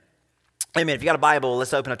Amen. If you got a Bible,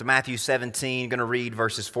 let's open up to Matthew 17. I'm going to read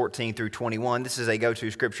verses 14 through 21. This is a go-to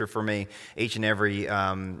scripture for me each and every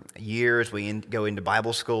year as we go into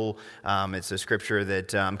Bible school. It's a scripture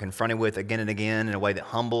that I'm confronted with again and again in a way that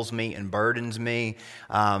humbles me and burdens me.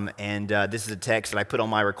 This is a text that I put on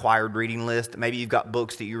my required reading list. Maybe you've got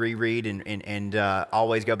books that you reread and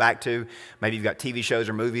always go back to. Maybe you've got TV shows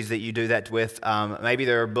or movies that you do that with. Maybe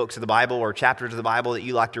there are books of the Bible or chapters of the Bible that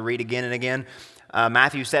you like to read again and again.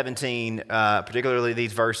 Matthew 17, particularly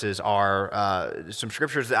these verses, are some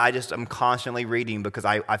scriptures that I'm constantly reading because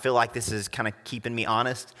I feel like this is kind of keeping me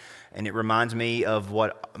honest, and it reminds me of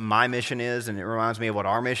what my mission is, and it reminds me of what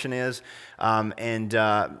our mission is. When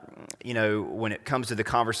it comes to the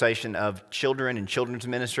conversation of children and children's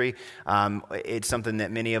ministry, it's something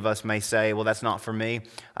that many of us may say, well, that's not for me.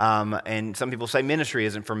 And some people say ministry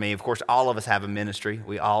isn't for me. Of course, all of us have a ministry.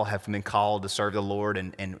 We all have been called to serve the Lord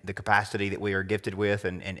and the capacity that we are gifted with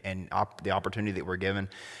and the opportunity that we're given.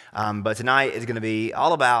 But tonight is going to be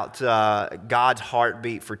all about God's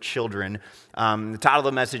heartbeat for children. The title of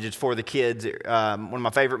the message is For the Kids. One of my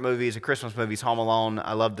favorite movies, a Christmas movie, is Home Alone.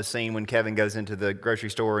 I love the scene when Kevin goes into the grocery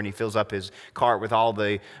store and he fills up his cart with all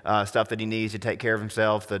the stuff that he needs to take care of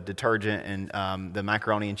himself, the detergent and the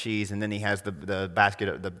macaroni and cheese, and then he has the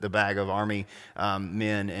basket, the bag of Army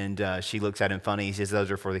men, and she looks at him funny. He says,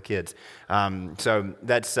 "Those are for the kids." So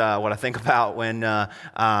that's what I think about when I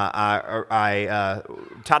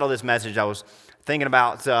titled this message. I was thinking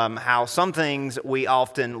about how some things we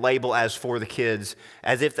often label as for the kids,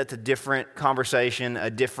 as if that's a different conversation, a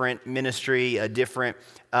different ministry, a different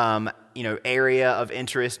area of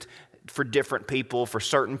interest for different people, for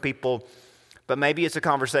certain people. But maybe it's a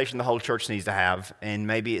conversation the whole church needs to have, and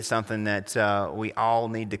maybe it's something that we all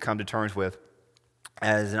need to come to terms with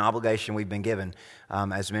as an obligation we've been given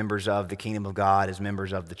as members of the kingdom of God, as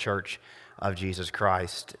members of the church of Jesus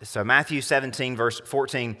Christ. So Matthew 17, verse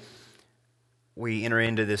 14, we enter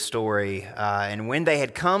into this story. And when they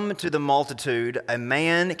had come to the multitude, a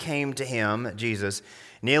man came to him, Jesus,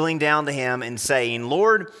 kneeling down to him and saying,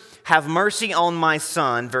 "Lord, have mercy on my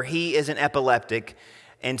son, for he is an epileptic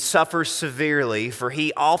and suffers severely, for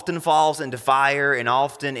he often falls into fire and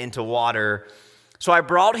often into water. So I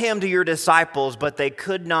brought him to your disciples, but they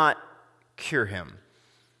could not cure him."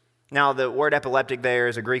 Now, the word epileptic there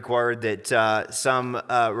is a Greek word that some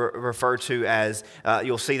refer to as,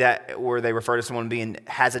 you'll see that where they refer to someone being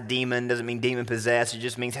has a demon. Doesn't mean demon possessed. It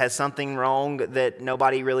just means has something wrong that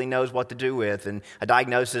nobody really knows what to do with, and a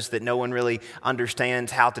diagnosis that no one really understands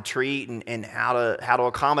how to treat and how to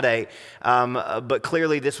accommodate. But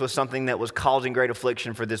clearly this was something that was causing great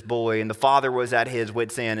affliction for this boy, and the father was at his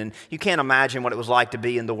wit's end. And you can't imagine what it was like to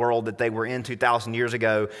be in the world that they were in 2,000 years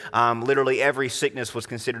ago. Literally every sickness was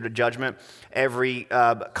considered a judgment. Every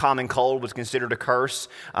common cold was considered a curse.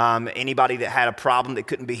 Anybody that had a problem that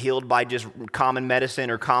couldn't be healed by just common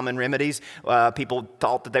medicine or common remedies, people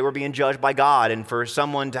thought that they were being judged by God. And for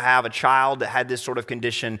someone to have a child that had this sort of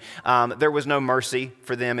condition, there was no mercy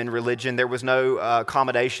for them in religion. There was no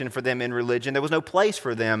accommodation for them in religion. There was no place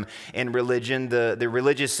for them in religion. The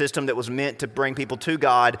religious system that was meant to bring people to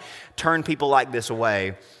God turned people like this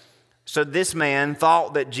away. So this man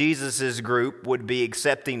thought that Jesus' group would be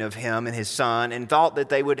accepting of him and his son, and thought that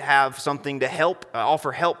they would have something to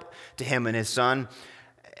offer help to him and his son.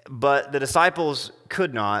 But the disciples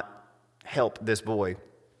could not help this boy.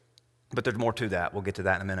 But there's more to that. We'll get to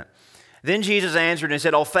that in a minute. Then Jesus answered and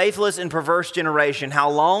said, "O faithless and perverse generation, how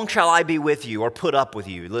long shall I be with you," or put up with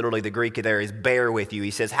you? Literally, the Greek there is bear with you.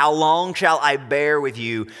 He says, "How long shall I bear with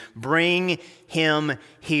you? Bring him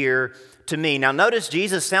here to me." Now notice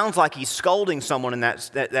Jesus sounds like he's scolding someone in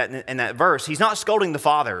that verse. He's not scolding the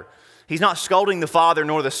Father. He's not scolding the Father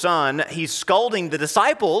nor the Son. He's scolding the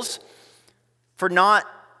disciples for not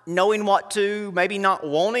knowing what to, maybe not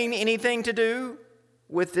wanting anything to do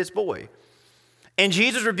with this boy. And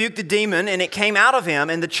Jesus rebuked the demon, and it came out of him,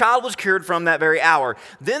 and the child was cured from that very hour.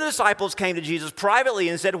 Then the disciples came to Jesus privately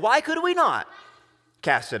and said, "Why could we not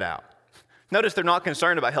cast it out?" Notice they're not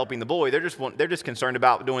concerned about helping the boy. They're just concerned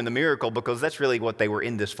about doing the miracle, because that's really what they were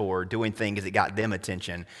in this for, doing things that got them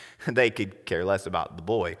attention. They could care less about the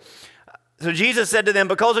boy. So Jesus said to them,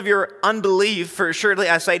 "Because of your unbelief, for assuredly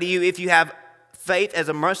I say to you, if you have faith as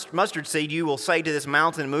a mustard seed, you will say to this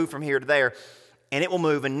mountain, move from here to there, and it will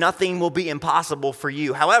move, and nothing will be impossible for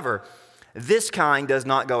you. However, this kind does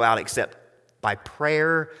not go out except by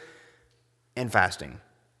prayer and fasting."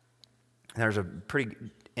 There's a pretty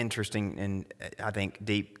interesting and I think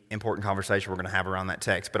deep, important conversation we're going to have around that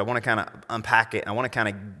text. But I want to kind of unpack it. I want to kind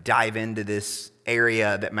of dive into this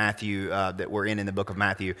area that that we're in the book of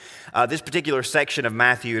Matthew. This particular section of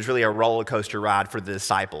Matthew is really a roller coaster ride for the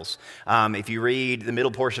disciples. If you read the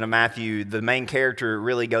middle portion of Matthew, the main character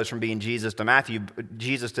really goes from being Jesus to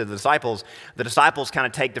Jesus to the disciples. The disciples kind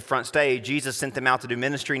of take the front stage. Jesus sent them out to do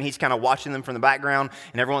ministry, and he's kind of watching them from the background,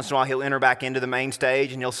 and every once in a while he'll enter back into the main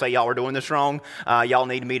stage, and he'll say, y'all are doing this wrong. Y'all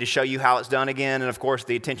need me to show you how it's done again. And of course,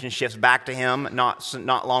 the attention shifts back to him,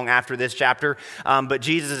 not long after this chapter. But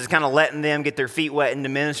Jesus is kind of letting them get their feet wet into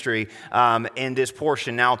ministry in this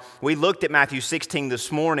portion. Now, we looked at Matthew 16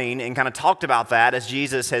 this morning and kind of talked about that as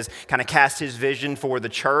Jesus has kind of cast his vision for the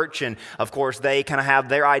church. And of course, they kind of have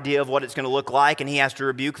their idea of what it's going to look like, and he has to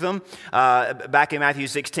rebuke them. Back in Matthew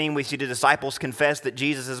 16, we see the disciples confess that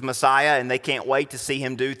Jesus is Messiah, and they can't wait to see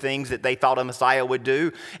him do things that they thought a Messiah would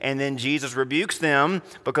do. And then Jesus rebukes them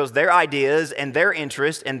because their ideas and their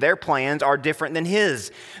interests and their plans are different than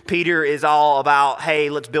his. Peter is all about, hey,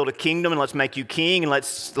 let's build a kingdom and let's make you king, and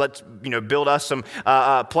let's build us some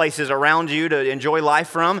places around you to enjoy life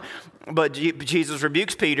from. But Jesus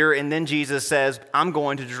rebukes Peter, and then Jesus says, I'm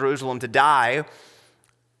going to Jerusalem to die,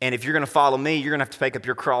 and if you're going to follow me, you're going to have to take up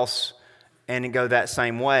your cross and go that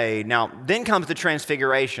same way. Now, then comes the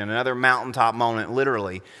transfiguration, another mountaintop moment,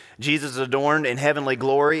 literally. Jesus is adorned in heavenly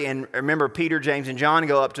glory, and remember, Peter, James, and John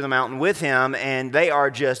go up to the mountain with him, and they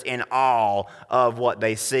are just in awe of what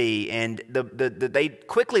they see, and they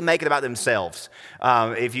quickly make it about themselves.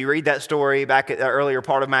 If you read that story back at the earlier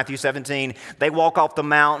part of Matthew 17, they walk off the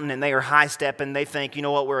mountain, and they are high-stepping. They think, you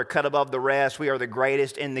know what, we're a cut above the rest. We are the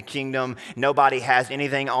greatest in the kingdom. Nobody has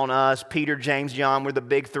anything on us. Peter, James, John, we're the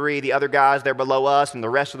big three. The other guys, they're below us, and the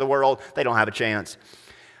rest of the world, they don't have a chance.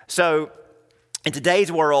 So, in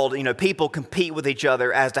today's world, people compete with each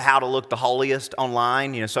other as to how to look the holiest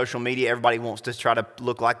online. Social media, everybody wants to try to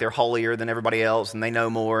look like they're holier than everybody else, and they know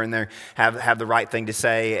more, and they have the right thing to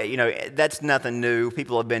say. That's nothing new.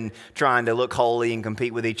 People have been trying to look holy and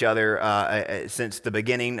compete with each other since the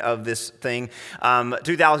beginning of this thing.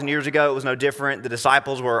 2,000 years ago, it was no different. The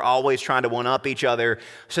disciples were always trying to one-up each other.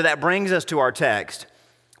 So that brings us to our text,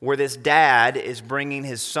 where this dad is bringing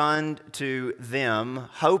his son to them,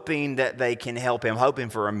 hoping that they can help him, hoping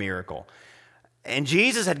for a miracle. And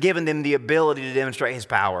Jesus had given them the ability to demonstrate his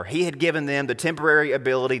power. He had given them the temporary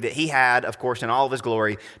ability that he had, of course, in all of his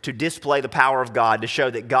glory, to display the power of God, to show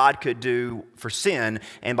that God could do for sin.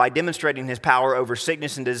 And by demonstrating his power over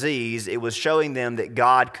sickness and disease, it was showing them that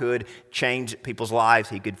God could change people's lives.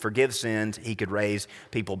 He could forgive sins. He could raise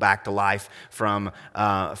people back to life from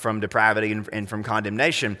depravity and from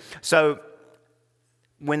condemnation. So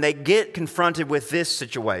when they get confronted with this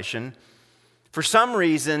situation, for some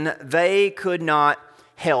reason, they could not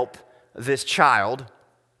help this child.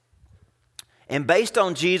 And based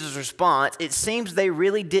on Jesus' response, it seems they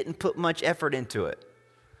really didn't put much effort into it.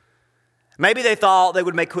 Maybe they thought they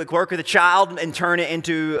would make quick work of the child and turn it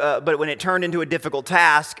into, but when it turned into a difficult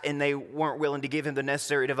task and they weren't willing to give him the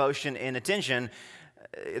necessary devotion and attention,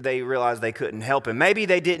 they realized they couldn't help him. Maybe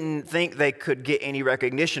they didn't think they could get any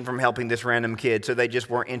recognition from helping this random kid, so they just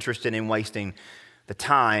weren't interested in wasting the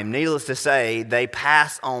time. Needless to say, they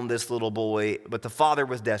pass on this little boy, but the father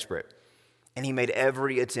was desperate, and he made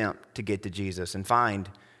every attempt to get to Jesus and find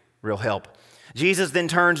real help. Jesus then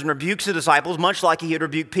turns and rebukes the disciples, much like he had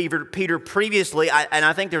rebuked Peter previously, and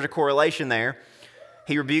I think there's a correlation there.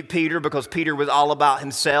 He rebuked Peter because Peter was all about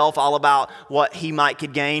himself, all about what he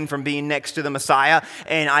could gain from being next to the Messiah.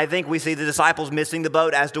 And I think we see the disciples missing the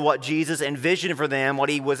boat as to what Jesus envisioned for them, what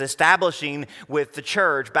he was establishing with the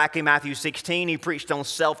church. Back in Matthew 16, he preached on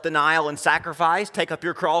self-denial and sacrifice. Take up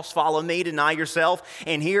your cross, follow me, deny yourself.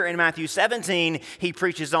 And here in Matthew 17, he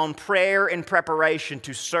preaches on prayer and preparation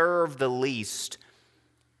to serve the least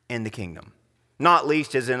in the kingdom. Not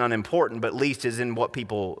least as in unimportant, but least as in what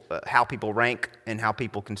people, how people rank and how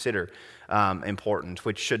people consider important,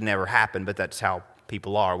 which should never happen, but that's how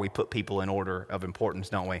people are. We put people in order of importance,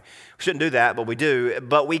 don't we? We shouldn't do that, but we do.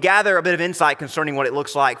 But we gather a bit of insight concerning what it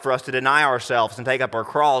looks like for us to deny ourselves and take up our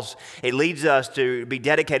cross. It leads us to be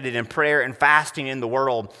dedicated in prayer and fasting in the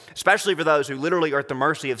world, especially for those who literally are at the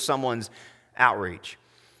mercy of someone's outreach.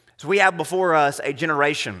 So we have before us a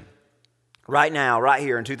generation right now, right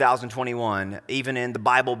here in 2021, even in the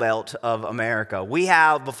Bible Belt of America, we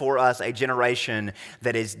have before us a generation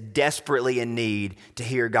that is desperately in need to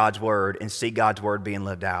hear God's word and see God's word being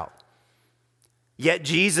lived out. Yet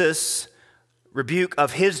Jesus' rebuke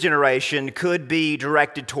of his generation could be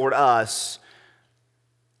directed toward us.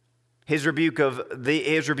 His rebuke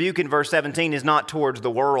in verse 17 is not towards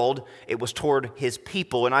the world, it was toward his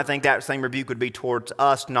people. And I think that same rebuke would be towards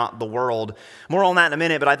us, not the world. More on that in a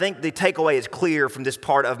minute, but I think the takeaway is clear from this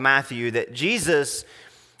part of Matthew that Jesus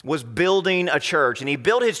was building a church, and he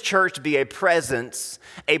built his church to be a presence,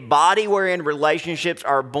 a body wherein relationships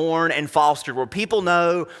are born and fostered, where people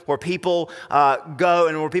know, where people go,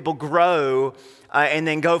 and where people grow, and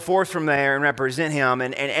then go forth from there and represent him.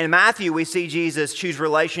 And in Matthew, we see Jesus choose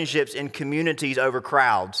relationships in communities over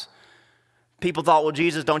crowds. People thought, well,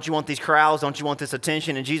 Jesus, don't you want these crowds? Don't you want this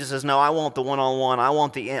attention? And Jesus says, no, I want the one-on-one. I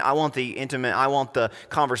want the intimate. I want the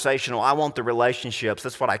conversational. I want the relationships.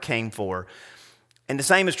 That's what I came for. And the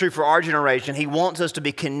same is true for our generation. He wants us to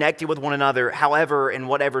be connected with one another, however, in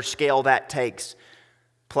whatever scale that takes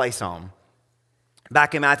place on.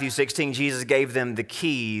 Back in Matthew 16, Jesus gave them the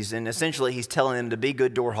keys, and essentially he's telling them to be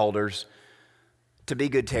good door holders, to be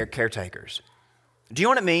good caretakers. Do you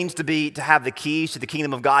know what it means to have the keys to the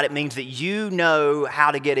kingdom of God? It means that you know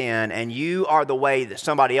how to get in, and you are the way that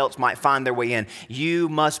somebody else might find their way in. You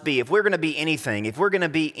must be. If we're going to be anything, if we're going to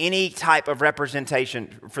be any type of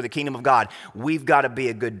representation for the kingdom of God, we've got to be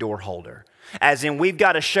a good door holder. As in, we've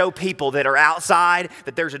got to show people that are outside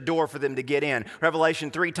that there's a door for them to get in.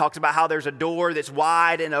 Revelation 3 talks about how there's a door that's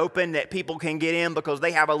wide and open that people can get in because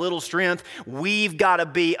they have a little strength. We've got to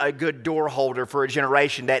be a good door holder for a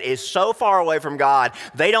generation that is so far away from God,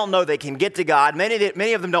 they don't know they can get to God.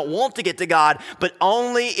 Many of them don't want to get to God, but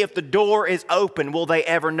only if the door is open will they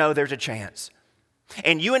ever know there's a chance.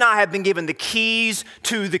 And you and I have been given the keys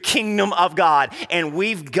to the kingdom of God, and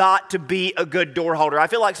we've got to be a good door holder. I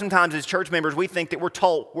feel like sometimes as church members, we think that we're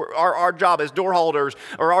told our job as door holders,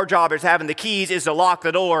 or our job as having the keys, is to lock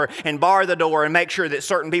the door and bar the door and make sure that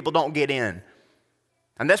certain people don't get in.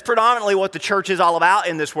 And that's predominantly what the church is all about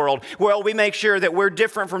in this world. Well, we make sure that we're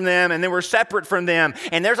different from them and then we're separate from them.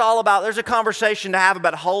 And there's a conversation to have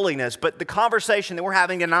about holiness. But the conversation that we're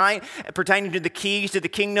having tonight pertaining to the keys to the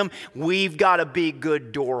kingdom, we've got to be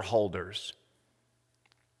good door holders.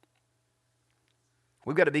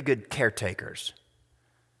 We've got to be good caretakers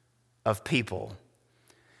of people.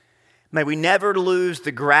 May we never lose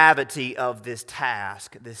the gravity of this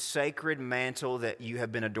task, this sacred mantle that you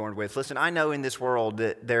have been adorned with. Listen, I know in this world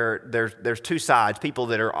that there's two sides, people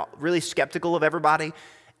that are really skeptical of everybody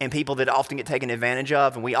and people that often get taken advantage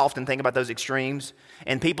of, and we often think about those extremes,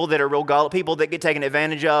 and people that are real gullible, people that get taken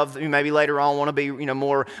advantage of, maybe later on want to be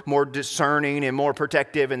more discerning and more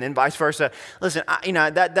protective, and then vice versa. Listen,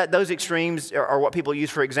 those extremes are what people use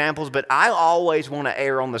for examples, but I always want to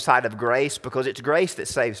err on the side of grace because it's grace that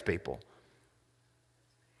saves people.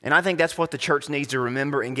 And I think that's what the church needs to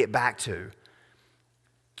remember and get back to.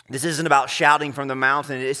 This isn't about shouting from the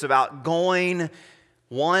mountain. It's about going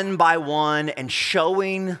one by one and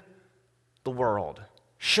showing the world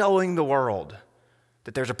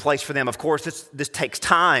that there's a place for them. Of course, this takes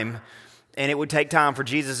time, and it would take time for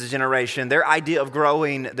Jesus' generation. Their idea of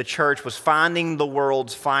growing the church was finding the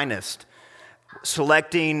world's finest,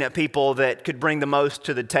 selecting people that could bring the most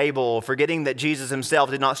to the table, forgetting that Jesus himself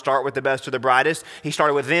did not start with the best or the brightest. He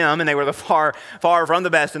started with them, and they were the far from the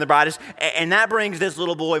best and the brightest. And that brings this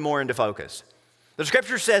little boy more into focus. The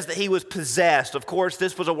scripture says that he was possessed. Of course,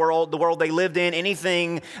 this was the world they lived in.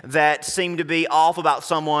 Anything that seemed to be off about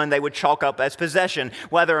someone, they would chalk up as possession.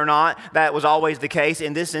 Whether or not that was always the case,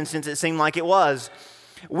 in this instance, it seemed like it was.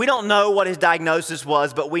 We don't know what his diagnosis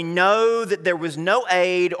was, but we know that there was no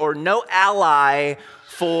aid or no ally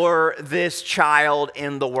for this child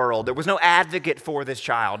in the world. There was no advocate for this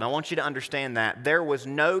child. And I want you to understand that. There was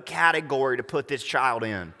no category to put this child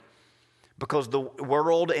in, because the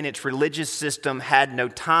world and its religious system had no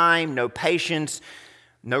time, no patience,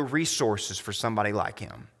 no resources for somebody like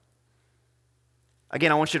him.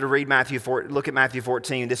 Again, I want you to look at Matthew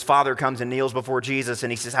 14. This father comes and kneels before Jesus,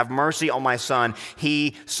 and he says, "Have mercy on my son.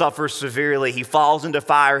 He suffers severely. He falls into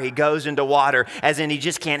fire. He goes into water," as in he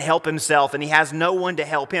just can't help himself, and he has no one to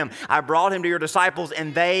help him. I brought him to your disciples,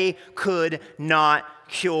 and they could not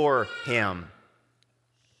cure him.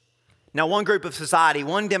 Now, one group of society,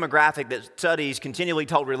 one demographic that studies continually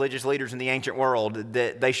told religious leaders in the ancient world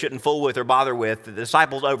that they shouldn't fool with or bother with, the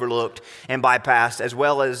disciples overlooked and bypassed, as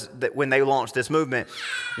well as that when they launched this movement.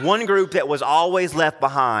 One group that was always left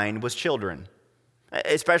behind was children,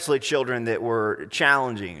 especially children that were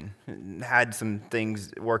challenging, had some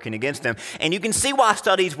things working against them. And you can see why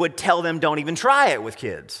studies would tell them don't even try it with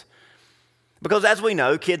kids. Because as we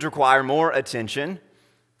know, kids require more attention,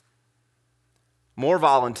 more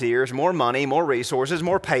volunteers, more money, more resources,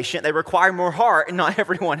 more patience. They require more heart, and not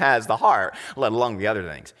everyone has the heart, let alone the other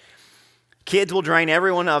things. Kids will drain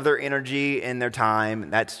everyone of their energy and their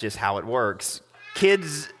time. That's just how it works.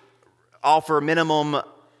 Kids offer minimum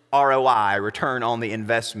ROI, return on the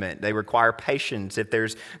investment. They require patience. If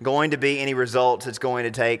there's going to be any results, it's going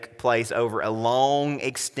to take place over a long,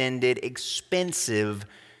 extended, expensive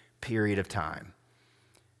period of time.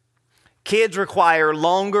 Kids require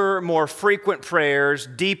longer, more frequent prayers,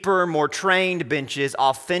 deeper, more trained benches,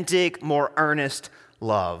 authentic, more earnest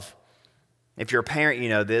love. If you're a parent, you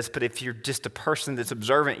know this, but if you're just a person that's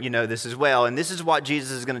observant, you know this as well. And this is what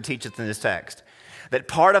Jesus is going to teach us in this text. That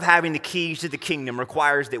part of having the keys to the kingdom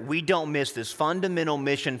requires that we don't miss this fundamental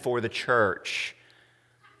mission for the church.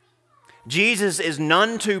 Jesus is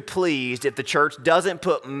none too pleased if the church doesn't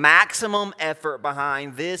put maximum effort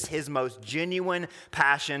behind this, his most genuine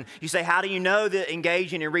passion. You say, how do you know that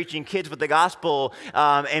engaging and reaching kids with the gospel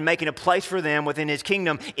and making a place for them within his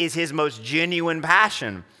kingdom is his most genuine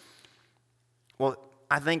passion? Well,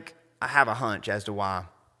 I think I have a hunch as to why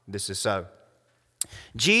this is so.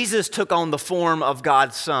 Jesus took on the form of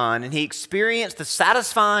God's Son, and he experienced the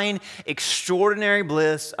satisfying, extraordinary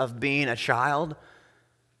bliss of being a child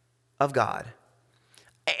of God.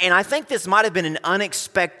 And I think this might have been an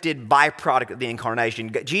unexpected byproduct of the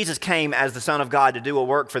incarnation. Jesus came as the Son of God to do a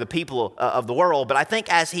work for the people of the world, but I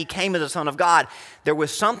think as he came as the Son of God, there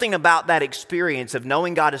was something about that experience of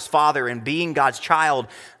knowing God as Father and being God's child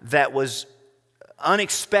that was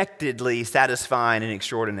unexpectedly satisfying and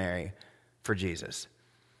extraordinary for Jesus.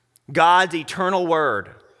 God's eternal Word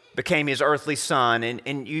became his earthly son.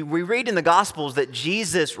 And we read in the Gospels that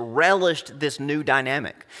Jesus relished this new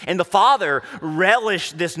dynamic. And the Father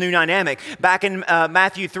relished this new dynamic. Back in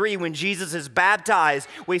Matthew 3, when Jesus is baptized,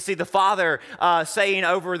 we see the Father saying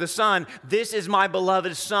over the Son, "This is my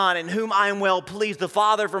beloved Son, in whom I am well pleased." The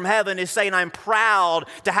Father from heaven is saying, "I'm proud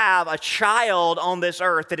to have a child on this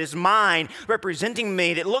earth that is mine, representing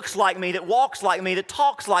me, that looks like me, that walks like me, that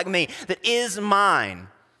talks like me, that is mine,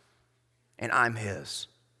 and I'm his."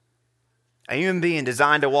 A human being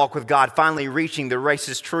designed to walk with God, finally reaching the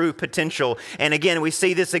race's true potential. And again, we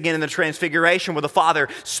see this again in the Transfiguration, where the Father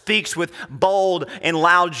speaks with bold and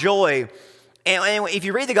loud joy. And if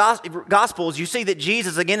you read the Gospels, you see that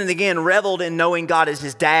Jesus again and again reveled in knowing God as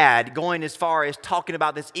his dad, going as far as talking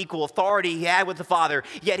about this equal authority he had with the Father,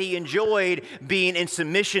 yet he enjoyed being in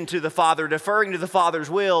submission to the Father, deferring to the Father's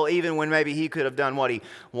will, even when maybe he could have done what he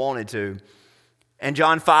wanted to. In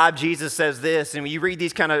John 5, Jesus says this, and you read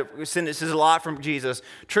these kind of sentences a lot from Jesus.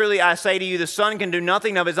 "Truly I say to you, the Son can do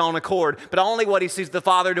nothing of his own accord, but only what he sees the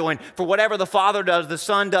Father doing. For whatever the Father does, the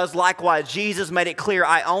Son does likewise." Jesus made it clear,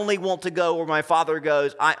 I only want to go where my Father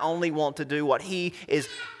goes. I only want to do what he is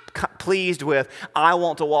pleased with. I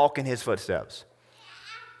want to walk in his footsteps.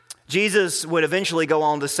 Jesus would eventually go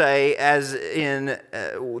on to say, as in,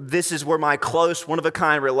 this is where my close,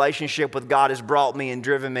 one-of-a-kind relationship with God has brought me and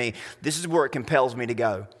driven me. This is where it compels me to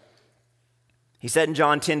go. He said in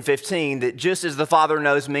John 10:15 that just as the Father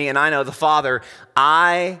knows me and I know the Father,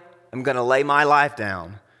 I am going to lay my life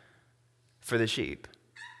down for the sheep.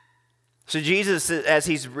 So Jesus, as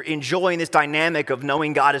he's enjoying this dynamic of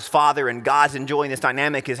knowing God as Father and God's enjoying this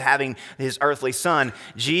dynamic as having his earthly son,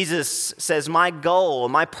 Jesus says, my goal,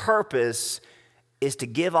 my purpose is to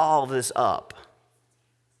give all of this up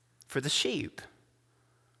for the sheep.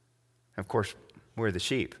 Of course, we're the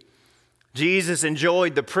sheep. Jesus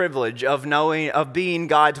enjoyed the privilege of being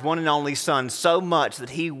God's one and only Son so much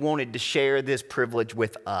that he wanted to share this privilege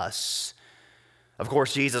with us. Of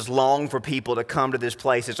course, Jesus longed for people to come to this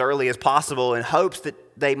place as early as possible in hopes that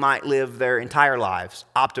they might live their entire lives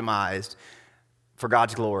optimized for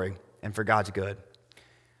God's glory and for God's good.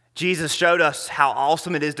 Jesus showed us how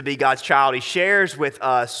awesome it is to be God's child. He shares with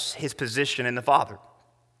us his position in the Father.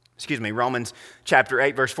 Romans chapter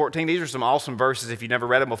 8, verse 14. These are some awesome verses if you've never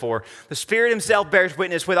read them before. The Spirit himself bears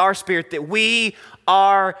witness with our spirit that we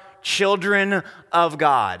are children of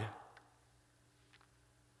God.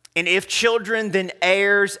 And if children, then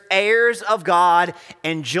heirs, heirs of God,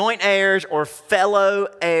 and joint heirs or fellow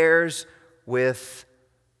heirs with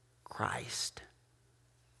Christ.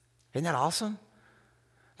 Isn't that awesome?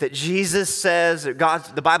 That Jesus says,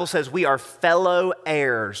 the Bible says we are fellow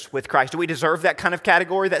heirs with Christ. Do we deserve that kind of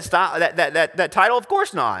category, that title? Of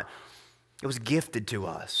course not. It was gifted to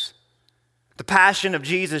us. The passion of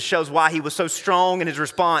Jesus shows why he was so strong in his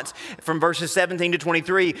response from verses 17 to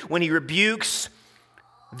 23 when he rebukes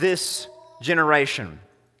this generation.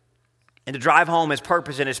 And to drive home his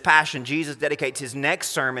purpose and his passion, Jesus dedicates his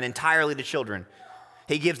next sermon entirely to children.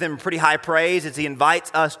 He gives them pretty high praise as he invites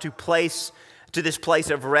us to this place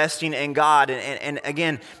of resting in God. And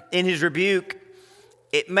again, in his rebuke,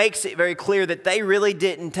 it makes it very clear that they really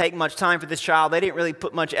didn't take much time for this child. They didn't really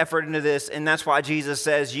put much effort into this. And that's why Jesus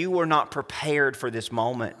says, you were not prepared for this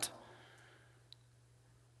moment.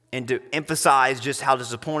 And to emphasize just how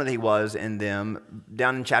disappointed he was in them,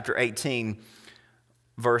 down in chapter 18,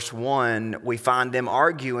 verse 1, we find them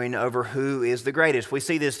arguing over who is the greatest. We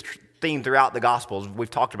see this theme throughout the Gospels. We've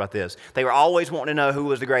talked about this. They were always wanting to know who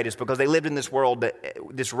was the greatest because they lived in this world,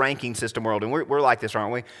 this ranking system world. And we're like this,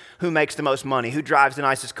 aren't we? Who makes the most money? Who drives the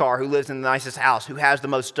nicest car? Who lives in the nicest house? Who has the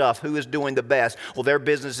most stuff? Who is doing the best? Well, their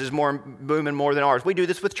business is booming more than ours. We do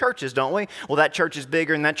this with churches, don't we? Well, that church is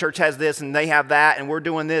bigger and that church has this and they have that and we're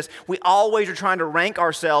doing this. We always are trying to rank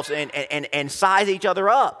ourselves and size each other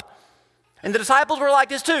up. And the disciples were like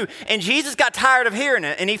this too. And Jesus got tired of hearing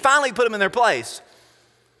it, and he finally put them in their place.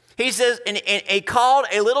 He says, and he called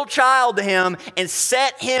a little child to him and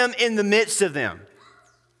set him in the midst of them.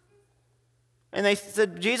 And they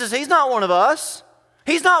said, Jesus, he's not one of us.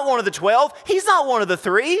 He's not one of the 12. He's not one of the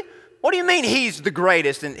 3. What do you mean he's the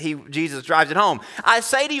greatest? And Jesus drives it home. I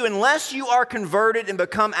say to you, unless you are converted and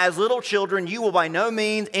become as little children, you will by no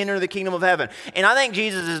means enter the kingdom of heaven. And I think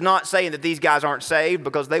Jesus is not saying that these guys aren't saved,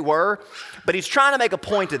 because they were, but he's trying to make a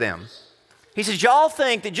point to them. He says, y'all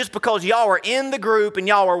think that just because y'all are in the group and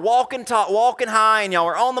y'all are walking high and y'all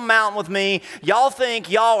are on the mountain with me, y'all think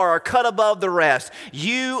y'all are a cut above the rest.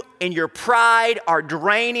 You and your pride are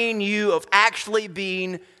draining you of actually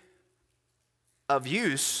being of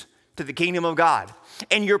use to the kingdom of God.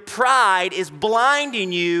 And your pride is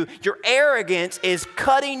blinding you. Your arrogance is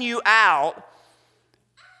cutting you out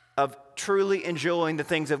of truly enjoying the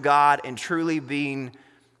things of God and truly being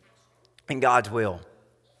in God's will.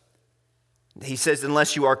 He says,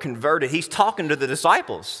 unless you are converted. He's talking to the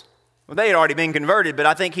disciples. Well, they had already been converted, but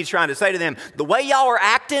I think he's trying to say to them, the way y'all are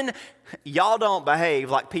acting, y'all don't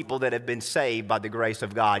behave like people that have been saved by the grace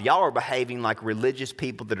of God. Y'all are behaving like religious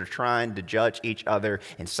people that are trying to judge each other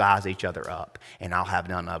and size each other up. And I'll have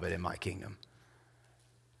none of it in my kingdom.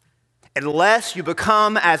 Unless you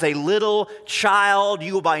become as a little child,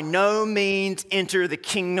 you will by no means enter the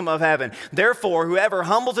kingdom of heaven. Therefore, whoever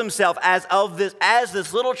humbles himself as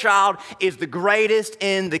this little child is the greatest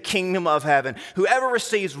in the kingdom of heaven. Whoever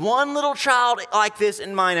receives one little child like this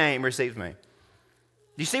in my name receives me. Do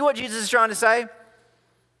you see what Jesus is trying to say?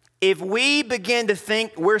 If we begin to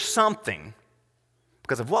think we're something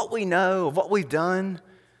because of what we know, of what we've done,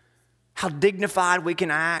 how dignified we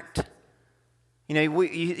can act. You know,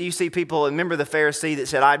 you see people, remember the Pharisee that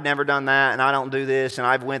said, I've never done that, and I don't do this, and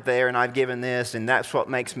I've went there, and I've given this, and that's what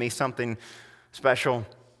makes me something special.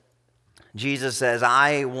 Jesus says,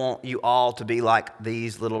 I want you all to be like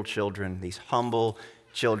these little children, these humble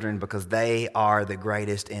children, because they are the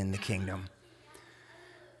greatest in the kingdom.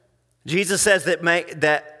 Jesus says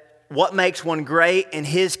that what makes one great in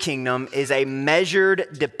his kingdom is a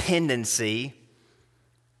measured dependency,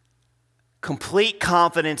 complete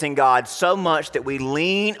confidence in God, so much that we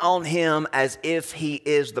lean on him as if he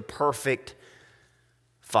is the perfect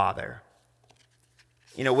Father.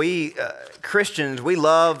 You know, we Christians, we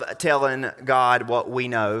love telling God what we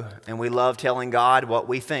know, and we love telling God what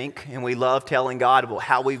we think, and we love telling God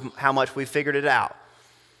how much we've figured it out,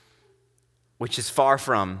 which is far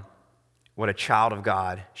from what a child of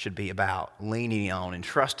God should be about, leaning on and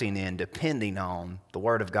trusting in, depending on the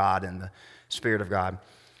Word of God and the Spirit of God.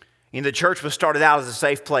 You know, the church was started out as a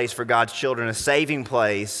safe place for God's children, a saving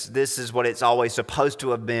place. This is what it's always supposed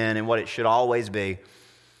to have been and what it should always be.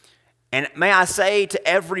 And may I say to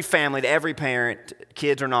every family, to every parent,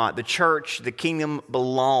 kids or not, the church, the kingdom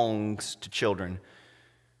belongs to children.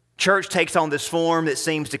 Church takes on this form that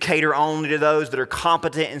seems to cater only to those that are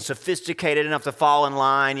competent and sophisticated enough to fall in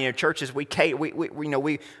line. You know, churches, we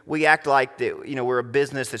act like that, you know, we're a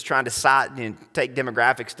business that's trying to take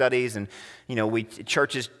demographic studies, and you know,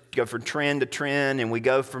 churches go from trend to trend, and we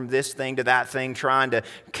go from this thing to that thing, trying to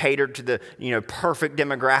cater to the, you know, perfect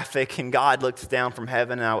demographic. And God looks down from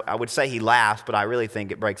heaven, and I would say he laughs, but I really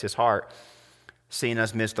think it breaks his heart seeing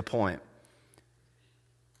us miss the point.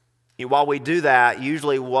 While we do that,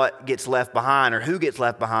 usually what gets left behind, or who gets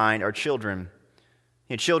left behind, are children.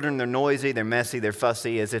 You know, children, they're noisy, they're messy, they're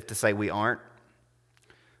fussy, as if to say we aren't.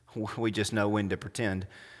 We just know when to pretend.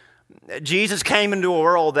 Jesus came into a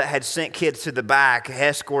world that had sent kids to the back,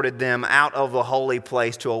 escorted them out of the holy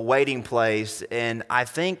place to a waiting place. And I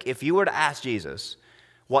think if you were to ask Jesus,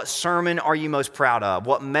 what sermon are you most proud of?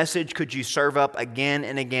 What message could you serve up again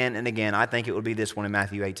and again and again? I think it would be this one in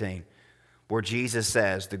Matthew 18. Where Jesus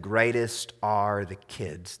says, the greatest are the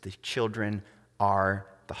kids. The children are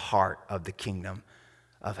the heart of the kingdom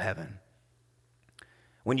of heaven.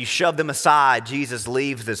 When you shove them aside, Jesus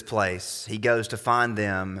leaves this place. He goes to find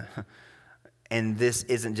them. And this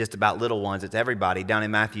isn't just about little ones, it's everybody. Down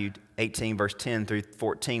in Matthew 18, verse 10 through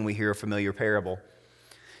 14, we hear a familiar parable.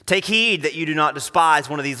 Take heed that you do not despise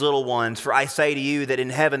one of these little ones, for I say to you that in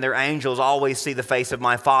heaven their angels always see the face of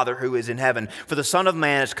my Father who is in heaven. For the Son of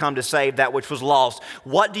Man has come to save that which was lost.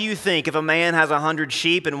 What do you think? If a man has 100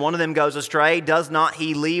 sheep and one of them goes astray, does not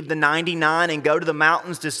he leave the 99 and go to the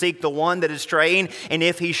mountains to seek the one that is straying? And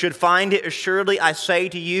if he should find it, assuredly I say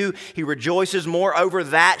to you, he rejoices more over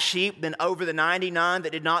that sheep than over the 99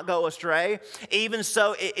 that did not go astray. Even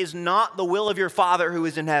so, it is not the will of your Father who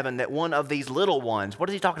is in heaven that one of these little ones, what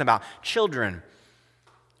is he talking about? Children.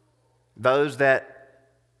 Those that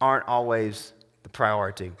aren't always the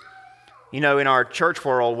priority. You know, in our church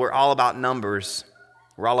world, we're all about numbers.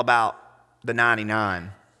 We're all about the 99.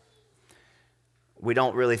 We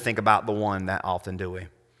don't really think about the one that often, do we?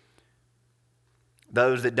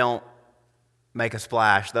 Those that don't make a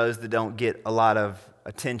splash, those that don't get a lot of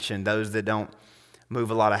attention, those that don't move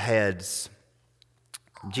a lot of heads.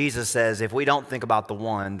 Jesus says if we don't think about the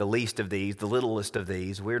one, the least of these, the littlest of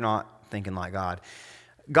these, we're not thinking like God.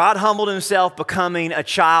 God humbled himself, becoming a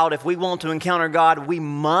child. If we want to encounter God, we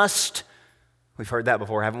must, we've heard that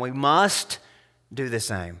before, haven't we? Must do the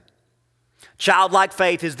same. Childlike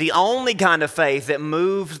faith is the only kind of faith that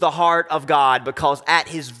moves the heart of God, because at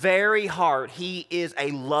his very heart, he is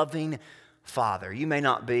a loving Father. You may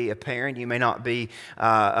not be a parent, you may not be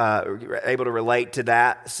able to relate to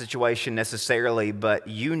that situation necessarily, but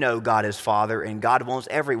you know God is Father, and God wants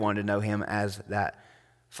everyone to know him as that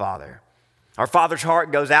Father. Our Father's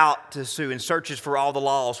heart goes out to sue and searches for all the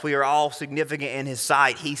lost. We are all significant in his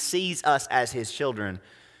sight. He sees us as his children.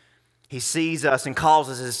 He sees us and calls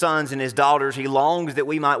us his sons and his daughters. He longs that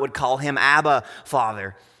we would call him Abba,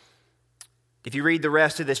 Father. If you read the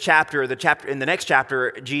rest of this chapter, in the next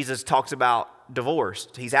chapter, Jesus talks about divorce.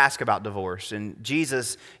 He's asked about divorce, and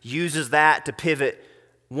Jesus uses that to pivot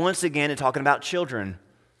once again to talking about children,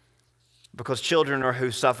 because children are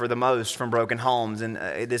who suffer the most from broken homes. And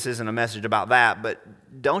this isn't a message about that, but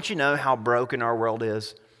don't you know how broken our world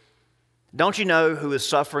is? Don't you know who is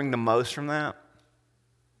suffering the most from that?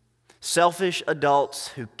 Selfish adults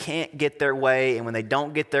who can't get their way, and when they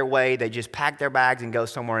don't get their way, they just pack their bags and go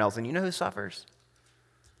somewhere else. And you know who suffers?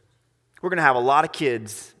 We're going to have a lot of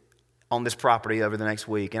kids on this property over the next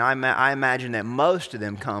week, and I imagine that most of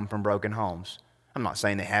them come from broken homes. I'm not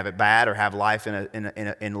saying they have it bad or have life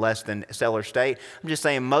in less than stellar state. I'm just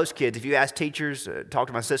saying most kids, if you ask teachers, talk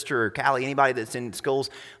to my sister or Callie, anybody that's in schools,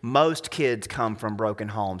 most kids come from broken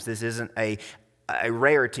homes. This isn't a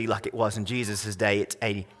rarity like it was in Jesus' day. It's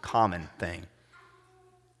a common thing.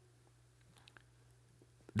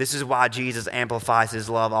 This is why Jesus amplifies his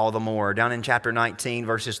love all the more. Down in chapter 19,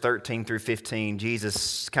 verses 13 through 15,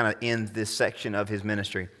 Jesus kind of ends this section of his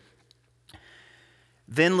ministry.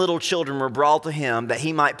 Then little children were brought to him that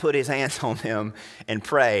he might put his hands on them and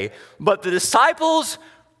pray. But the disciples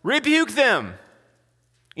rebuked them.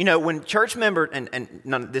 You know, when church members, and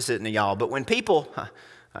none, this isn't a y'all, but when people,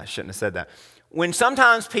 I shouldn't have said that. When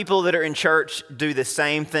sometimes people that are in church do the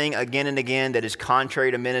same thing again and again that is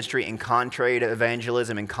contrary to ministry and contrary to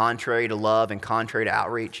evangelism and contrary to love and contrary to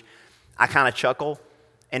outreach, I kind of chuckle.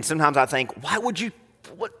 And sometimes I think, why would you,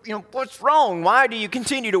 what's wrong? Why do you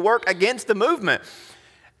continue to work against the movement?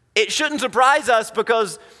 It shouldn't surprise us,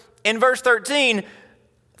 because in verse 13,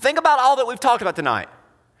 think about all that we've talked about tonight.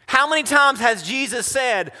 How many times has Jesus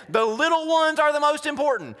said, the little ones are the most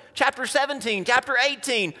important? Chapter 17, chapter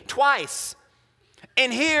 18, twice.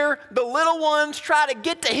 And here, the little ones try to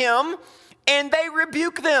get to him, and they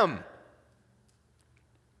rebuke them.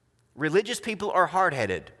 Religious people are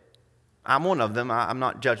hard-headed. I'm one of them. I'm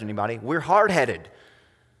not judging anybody. We're hard-headed.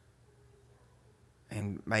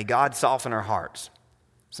 And may God soften our hearts.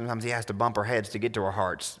 Sometimes he has to bump our heads to get to our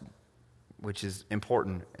hearts, which is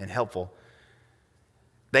important and helpful.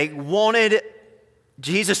 They wanted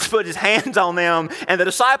Jesus to put his hands on them, and the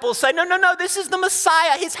disciples say, no, this is the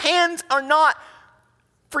Messiah. His hands are not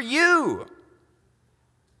for you.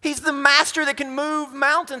 He's the master that can move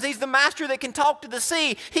mountains. He's the master that can talk to the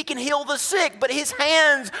sea. He can heal the sick, but his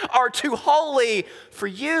hands are too holy for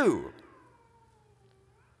you.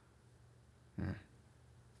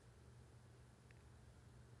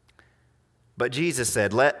 But Jesus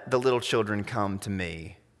said, let the little children come to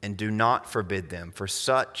me, and do not forbid them, for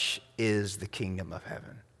such is the kingdom of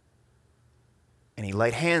heaven. And he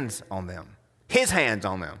laid hands on them, his hands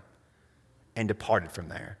on them, and departed from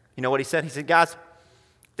there. You know what he said? He said, guys,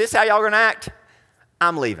 this is how y'all are going to act.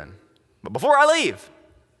 I'm leaving. But before I leave,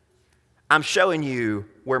 I'm showing you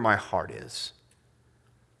where my heart is.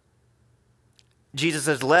 Jesus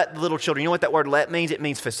says, let the little children, you know what that word let means? It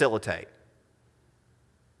means facilitate.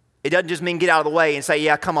 It doesn't just mean get out of the way and say,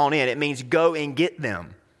 yeah, come on in. It means go and get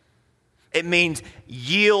them. It means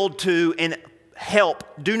yield to and help.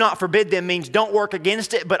 Do not forbid them means don't work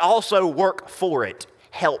against it, but also work for it.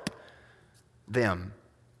 Help them.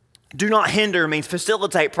 Do not hinder means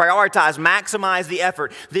facilitate, prioritize, maximize the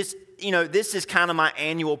effort. This is kind of my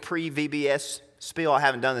annual pre-VBS spiel. I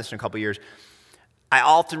haven't done this in a couple years. I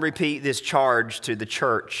often repeat this charge to the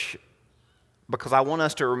church because I want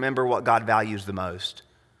us to remember what God values the most,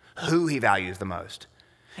 who He values the most.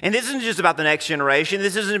 And this isn't just about the next generation.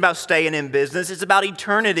 This isn't about staying in business. It's about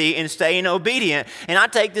eternity and staying obedient. And I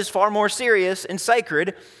take this far more serious and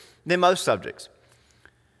sacred than most subjects.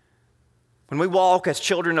 When we walk as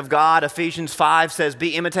children of God, Ephesians 5 says,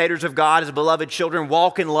 be imitators of God as beloved children.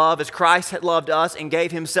 Walk in love as Christ had loved us and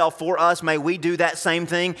gave Himself for us. May we do that same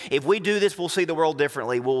thing. If we do this, we'll see the world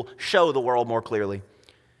differently. We'll show the world more clearly.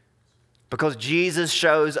 Because Jesus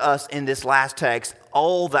shows us in this last text,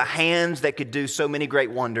 all the hands that could do so many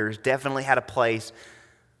great wonders definitely had a place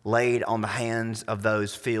laid on the hands of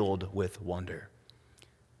those filled with wonder.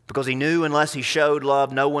 Because He knew unless He showed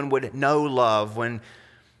love, no one would know love. When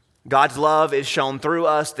God's love is shown through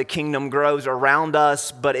us, the kingdom grows around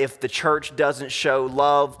us. But if the church doesn't show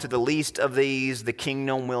love to the least of these, the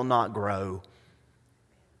kingdom will not grow.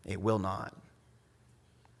 It will not.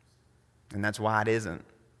 And that's why it isn't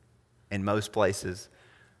in most places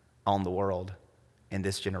on the world in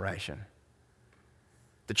this generation.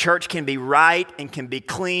 The church can be right and can be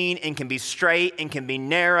clean and can be straight and can be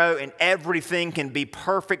narrow and everything can be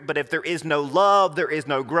perfect. But if there is no love, there is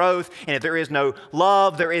no growth. And if there is no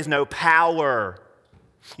love, there is no power.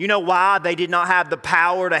 You know why they did not have the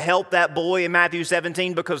power to help that boy in Matthew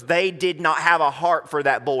 17? Because they did not have a heart for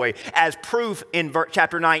that boy. As proof in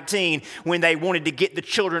chapter 19 when they wanted to get the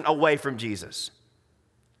children away from Jesus.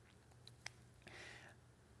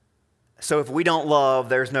 So if we don't love,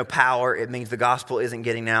 there's no power. It means the gospel isn't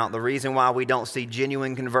getting out. The reason why we don't see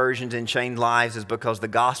genuine conversions and changed lives is because the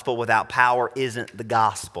gospel without power isn't the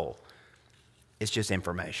gospel. It's just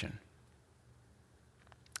information.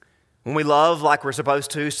 When we love like we're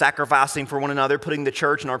supposed to, sacrificing for one another, putting the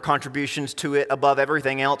church and our contributions to it above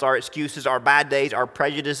everything else, our excuses, our bad days, our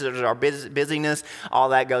prejudices, our busyness, all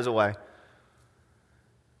that goes away.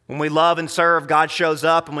 When we love and serve, God shows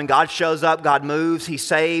up. And when God shows up, God moves, He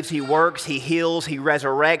saves, He works, He heals, He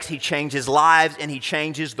resurrects, He changes lives, and He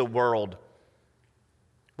changes the world.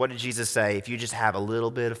 What did Jesus say? If you just have a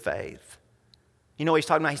little bit of faith. You know what He's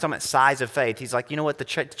talking about? He's talking about size of faith. He's like, you know what? The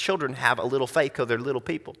children have a little faith because they're little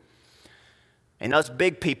people. And us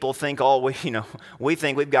big people think, we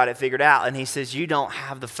think we've got it figured out. And He says, you don't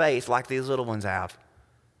have the faith like these little ones have.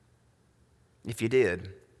 If you did,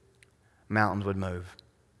 mountains would move.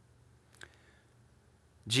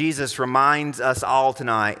 Jesus reminds us all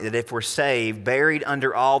tonight that if we're saved, buried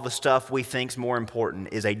under all the stuff we think's more important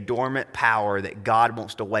is a dormant power that God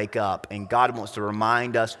wants to wake up, and God wants to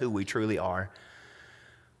remind us who we truly are.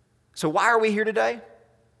 So why are we here today?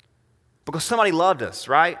 Because somebody loved us,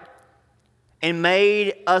 right? And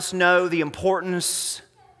made us know the importance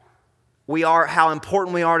how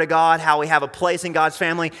important we are to God, how we have a place in God's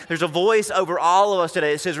family. There's a voice over all of us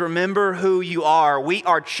today that says, remember who you are. We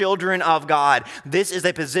are children of God. This is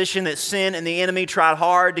a position that sin and the enemy tried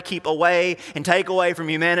hard to keep away and take away from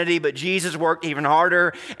humanity, but Jesus worked even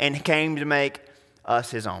harder and came to make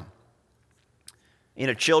us His own.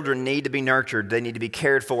 Children need to be nurtured. They need to be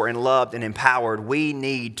cared for and loved and empowered. We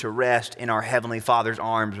need to rest in our Heavenly Father's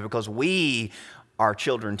arms because we are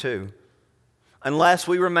children too. Unless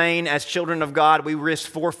we remain as children of God, we risk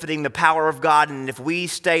forfeiting the power of God. And if we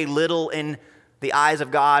stay little in the eyes of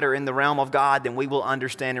God or in the realm of God, then we will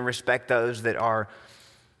understand and respect those that are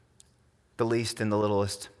the least and the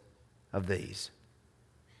littlest of these.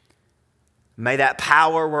 May that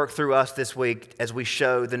power work through us this week as we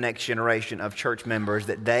show the next generation of church members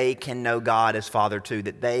that they can know God as Father too,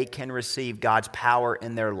 that they can receive God's power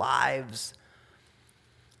in their lives.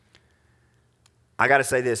 I got to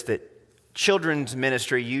say this, that children's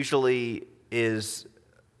ministry usually is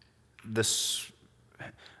the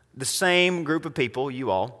same group of people,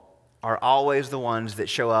 you all, are always the ones that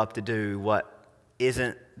show up to do what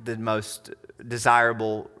isn't the most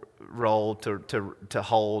desirable role to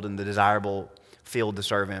hold and the desirable field to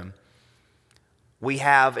serve in. We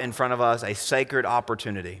have in front of us a sacred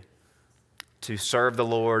opportunity to serve the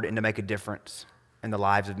Lord and to make a difference in the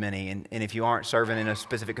lives of many. And if you aren't serving in a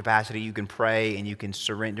specific capacity, you can pray and you can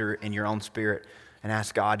surrender in your own spirit and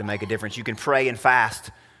ask God to make a difference. You can pray and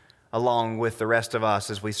fast along with the rest of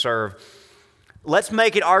us as we serve. Let's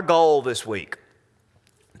make it our goal this week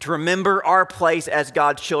to remember our place as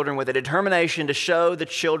God's children with a determination to show the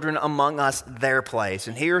children among us their place.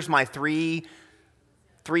 And here's my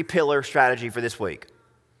three-pillar strategy for this week.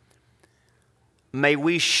 May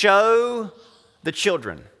we show the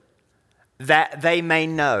children that they may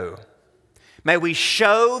know. May we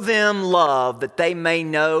show them love that they may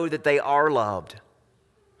know that they are loved.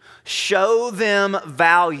 Show them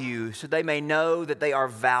value so they may know that they are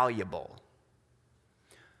valuable.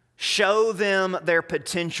 Show them their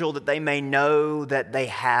potential that they may know that they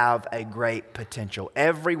have a great potential.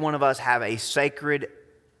 Every one of us have a sacred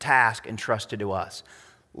task entrusted to us.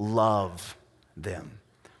 Love them,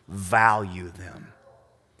 value them,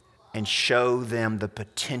 and show them the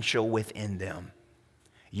potential within them.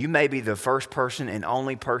 You may be the first person and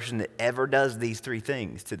only person that ever does these three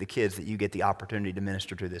things to the kids that you get the opportunity to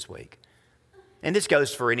minister to this week. And this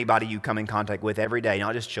goes for anybody you come in contact with every day,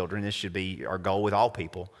 not just children. This should be our goal with all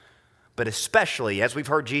people. But especially, as we've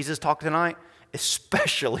heard Jesus talk tonight,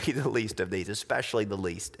 especially the least of these, especially the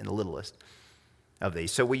least and the littlest of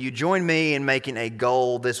these. So will you join me in making a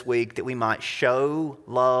goal this week that we might show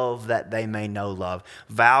love that they may know love,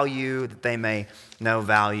 value that they may know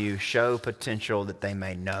value, show potential that they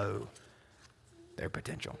may know their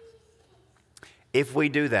potential. If we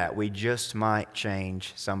do that, we just might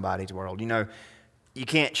change somebody's world. You know, you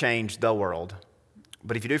can't change the world,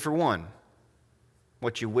 but if you do for one,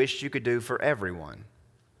 what you wish you could do for everyone,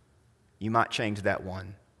 you might change that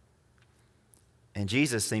one. And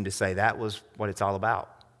Jesus seemed to say that was what it's all about.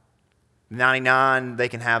 99, they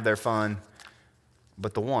can have their fun,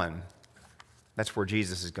 but the one, that's where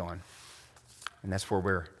Jesus is going. And that's where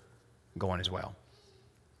we're going as well.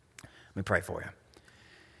 Let me pray for you.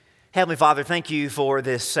 Heavenly Father, thank you for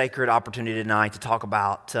this sacred opportunity tonight to talk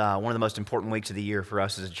about one of the most important weeks of the year for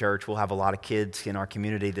us as a church. We'll have a lot of kids in our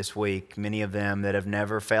community this week, many of them that have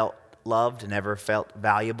never felt loved, never felt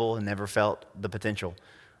valuable, and never felt the potential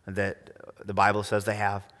that the Bible says they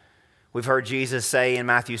have. We've heard Jesus say in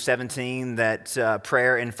Matthew 17 that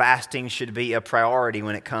prayer and fasting should be a priority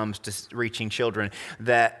when it comes to reaching children,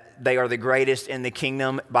 that they are the greatest in the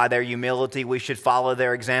kingdom by their humility. We should follow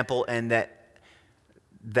their example, and that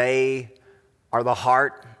they are the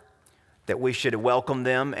heart, that we should welcome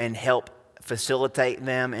them and help facilitate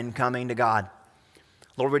them in coming to God.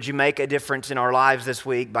 Lord, would you make a difference in our lives this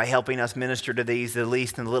week by helping us minister to these, the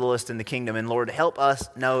least and the littlest in the kingdom. And Lord, help us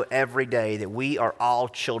know every day that we are all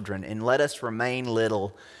children, and let us remain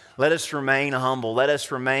little. Let us remain humble. Let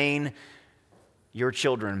us remain your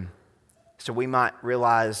children, so we might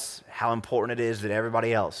realize how important it is that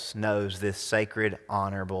everybody else knows this sacred,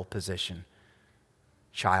 honorable position.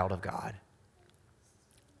 Child of God.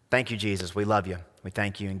 Thank you, Jesus. We love you. We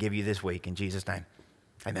thank you and give you this week in Jesus' name.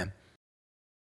 Amen.